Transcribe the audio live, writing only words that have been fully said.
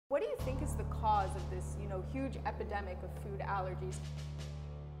What do you think is the cause of this, huge epidemic of food allergies?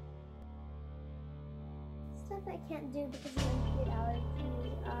 Stuff I can't do because of my food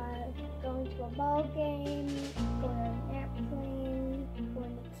allergies. Going to a ball game, going on an airplane,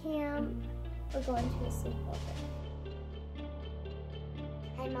 going to camp, or going to a sleepover.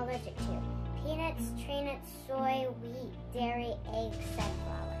 I'm allergic to peanuts, tree nuts, soy, wheat, dairy, eggs,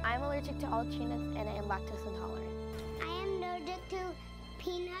 sunflower. I'm allergic to all tree nuts and I am lactose intolerant. I am allergic to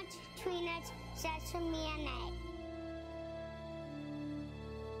peanuts, tree nuts, sesame, and egg.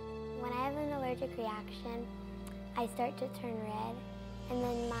 When I have an allergic reaction, I start to turn red and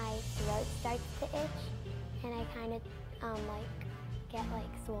then my throat starts to itch and I kind of get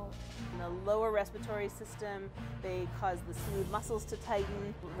swollen. In the lower respiratory system, they cause the smooth muscles to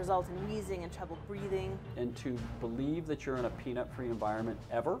tighten, result in wheezing and trouble breathing. And to believe that you're in a peanut-free environment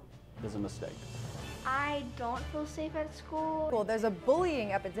ever is a mistake. I don't feel safe at school. Well, there's a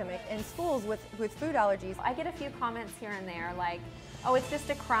bullying epidemic in schools with food allergies. I get a few comments here and there like, oh, it's just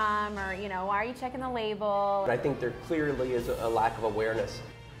a crumb, or why are you checking the label? I think there clearly is a lack of awareness.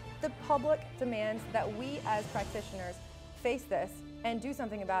 The public demands that we as practitioners face this and do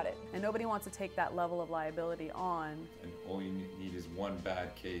something about it. And nobody wants to take that level of liability on. And all you need is one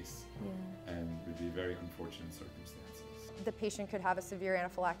bad case, and it would be very unfortunate circumstances. The patient could have a severe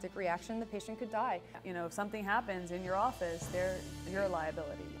anaphylactic reaction, the patient could die. If something happens in your office, they're your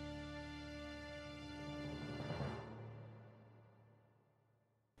liability.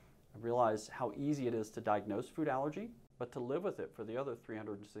 I realize how easy it is to diagnose food allergy, but to live with it for the other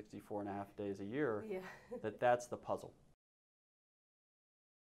 364 and a half days a year, that's the puzzle.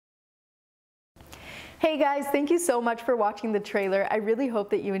 Hey guys, thank you so much for watching the trailer. I really hope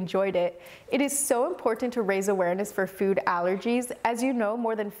that you enjoyed it. It is so important to raise awareness for food allergies. As you know,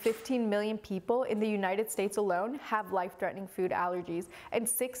 more than 15 million people in the United States alone have life-threatening food allergies, and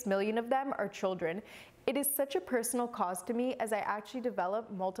 6 million of them are children. It is such a personal cause to me as I actually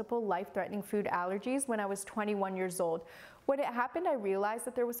developed multiple life-threatening food allergies when I was 21 years old. When it happened, I realized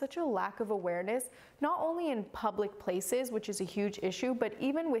that there was such a lack of awareness, not only in public places, which is a huge issue, but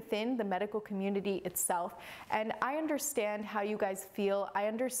even within the medical community itself. And I understand how you guys feel. I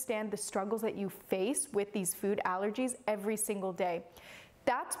understand the struggles that you face with these food allergies every single day.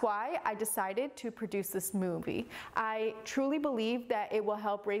 That's why I decided to produce this movie. I truly believe that it will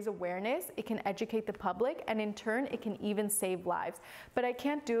help raise awareness, it can educate the public, and in turn, it can even save lives. But I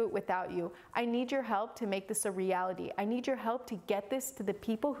can't do it without you. I need your help to make this a reality. I need your help to get this to the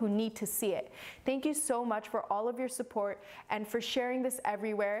people who need to see it. Thank you so much for all of your support and for sharing this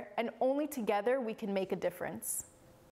everywhere, and only together we can make a difference.